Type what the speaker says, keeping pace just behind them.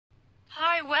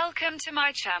Hi, welcome to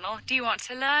my channel. Do you want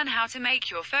to learn how to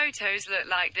make your photos look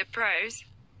like the pros?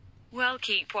 Well,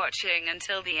 keep watching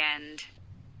until the end.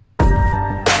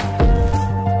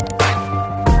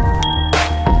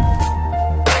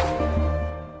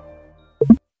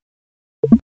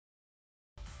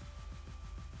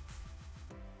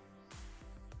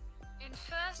 In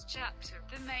first chapter,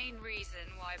 the main reason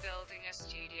why building a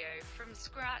studio from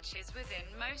scratch is within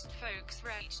most folks'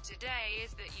 reach today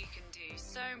is that you can do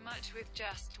so much with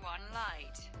just one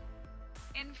light.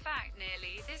 In fact,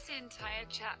 nearly this entire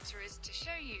chapter is to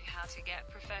show you how to get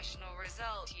professional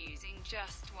results using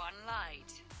just one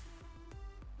light.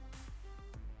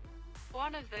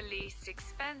 One of the least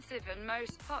expensive and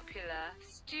most popular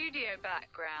studio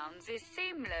backgrounds is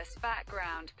seamless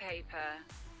background paper.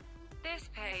 This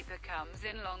paper comes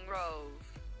in long rolls,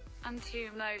 and two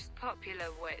most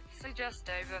popular widths are just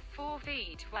over 4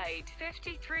 feet wide,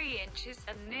 53 inches,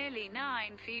 and nearly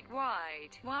 9 feet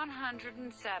wide,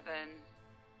 107.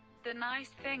 The nice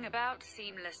thing about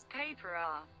seamless paper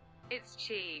are, it's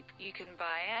cheap. You can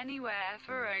buy anywhere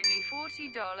for only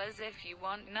 $40 if you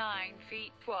want 9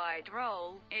 feet wide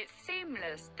roll. It's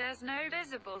seamless, there's no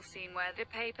visible seam where the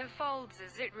paper folds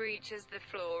as it reaches the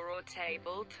floor or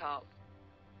tabletop,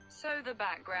 so the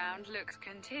background looks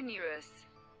continuous.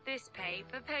 This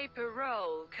paper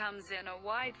roll comes in a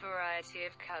wide variety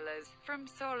of colors, from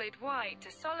solid white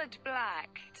to solid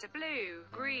black, to blue,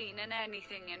 green and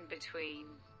anything in between.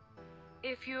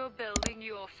 If you're building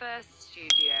your first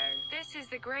studio, this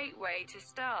is a great way to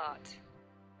start.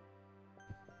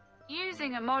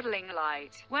 Using a modeling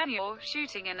light. When you're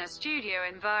shooting in a studio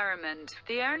environment,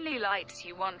 the only lights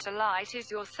you want to light is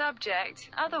your subject,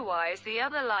 otherwise the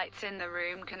other lights in the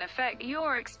room can affect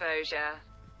your exposure.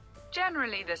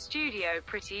 Generally the studio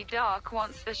pretty dark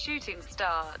once the shooting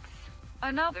starts.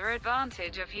 Another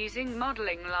advantage of using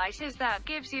modeling light is that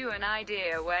gives you an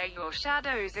idea where your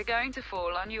shadows are going to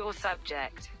fall on your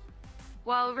subject.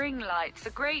 While ring lights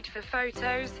are great for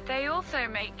photos, they also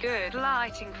make good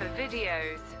lighting for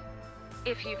videos.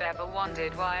 If you've ever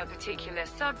wondered why a particular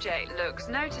subject looks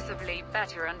noticeably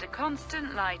better under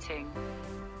constant lighting,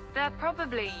 they're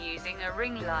probably using a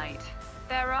ring light.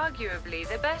 They're arguably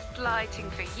the best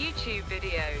lighting for YouTube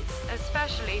videos,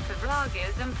 especially for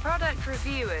vloggers and product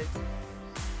reviewers.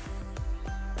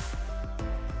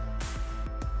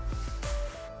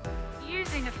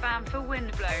 Using a fan for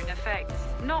windblown effects,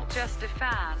 not just a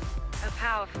fan. A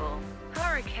powerful,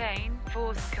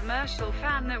 hurricane-force commercial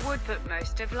fan that would put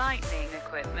most of lighting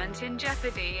equipment in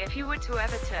jeopardy if you were to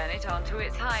ever turn it on to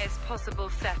its highest possible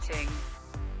setting.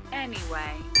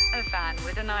 Anyway, a fan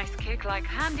with a nice kick like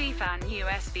handy fan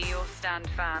USB or stand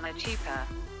fan are cheaper.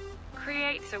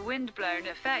 Creates a windblown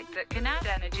effect that can add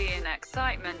energy and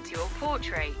excitement to your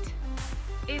portrait.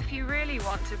 If you really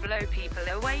want to blow people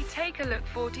away, take a look.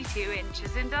 42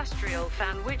 inches industrial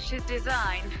fan, which is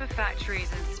designed for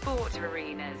factories and sport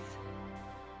arenas.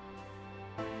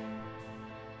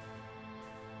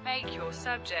 Make your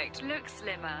subject look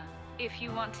slimmer. If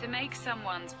you want to make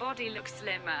someone's body look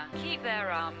slimmer, keep their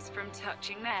arms from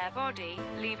touching their body,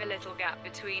 leave a little gap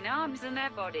between arms and their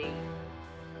body,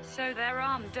 so their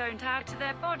arms don't add to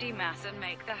their body mass and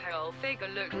make the whole figure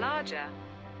look larger.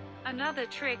 Another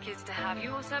trick is to have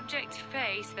your subject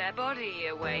face their body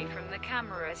away from the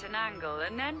camera at an angle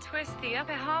and then twist the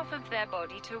upper half of their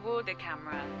body toward the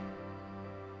camera.